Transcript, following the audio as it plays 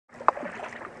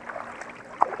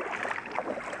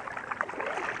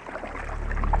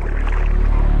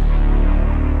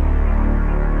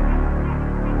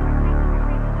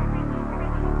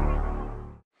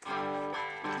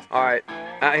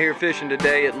Out here fishing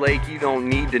today at Lake You Don't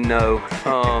Need to Know.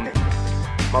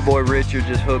 My boy Richard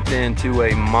just hooked into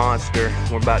a monster.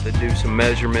 We're about to do some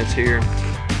measurements here.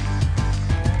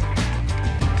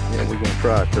 Yeah, we're gonna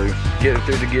try it through. Get it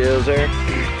through the gills there.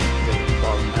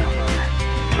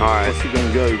 All right. What's he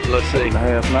gonna go? Let's see.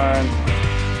 8.5, 9.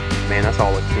 Man, that's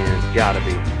all a 10. Gotta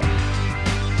be.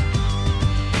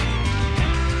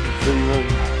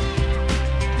 0.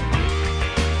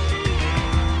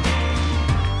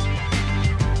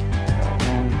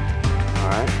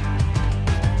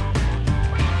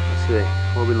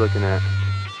 What are we looking at?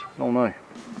 Don't know.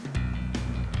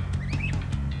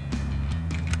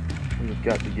 We just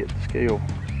got to get the scale.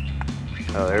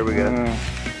 Oh, there we go.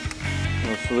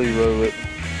 Let's 0 it.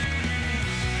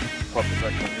 Pop it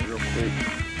back on here real quick.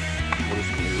 Well, this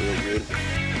is gonna be real good.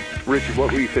 Richard, what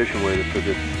were you fishing with for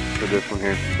this one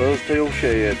here? Buzztail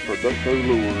shad for Ducktail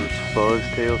lures.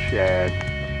 Buzztail shad.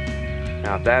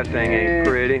 Now if that thing ain't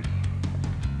pretty.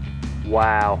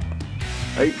 Wow.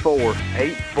 8.4.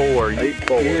 8.4. You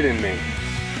kidding me?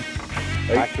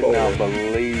 8.4. I cannot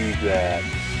believe that.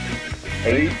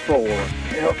 8.4.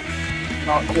 Yep.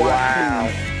 Not quite. Wow.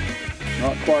 10.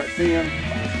 Not quite 10.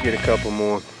 Let's get a couple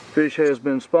more. Fish has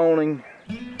been spawning.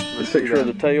 Let's Picture see of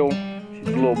the tail. She's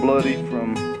a little bloody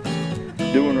from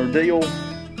doing her deal.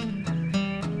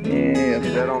 Yeah. See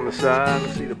that on the side?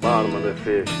 Let's see the bottom of that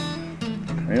fish.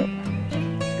 Yep.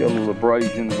 She's got a little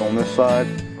abrasions on this side.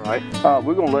 Right.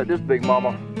 We're gonna let this big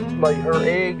mama lay her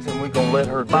eggs, and we're gonna let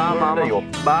her do Bye, her mama. deal.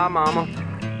 Bye, mama.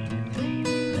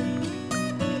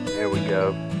 There we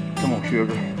go. Come on,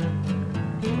 sugar.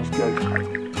 Let's go.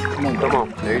 Come on, Come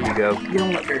on. There you go. get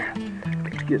on up there.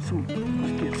 Let's get some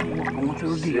more going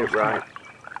through her deal. Sit right.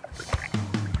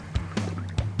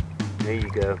 There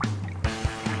you go.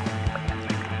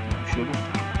 Sugar.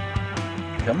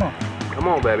 Come on. Come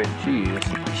on, baby. She is.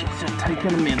 She's just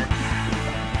taking a minute.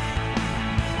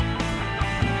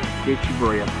 Get your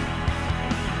breath.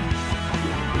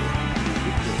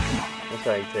 That's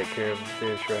how you take care of a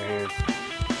fish right here.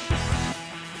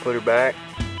 Put her back.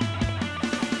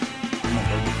 Come on,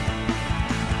 baby.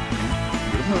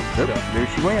 Yep. There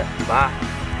she went. Bye.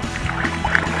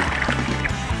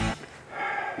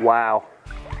 Wow.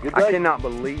 Good day. I cannot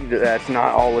believe that that's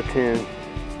not all a 10.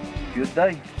 Good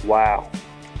day. Wow.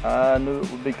 I knew it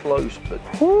would be close, but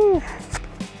whew,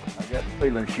 I got the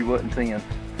feeling she wasn't 10.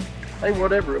 Hey,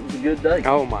 whatever, it was a good day.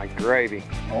 Oh my gravy.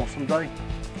 Awesome day.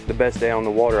 The best day on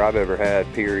the water I've ever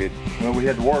had, period. Well, we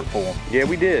had to work for them. Yeah,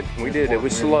 we did. We did. It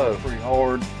was slow. Pretty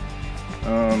hard.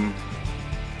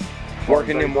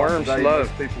 Working them worms slow.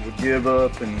 Most people would give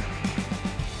up and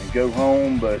go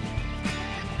home, but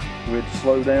we had to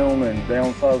slow down and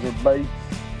downsize our baits,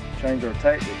 change our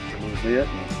tactics a little bit,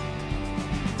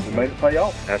 and we made it pay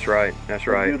off. That's right. That's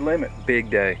right. Good limit.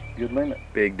 Big day. Good limit.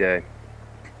 Big day.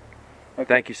 Okay.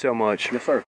 Thank you so much. Yes, sir.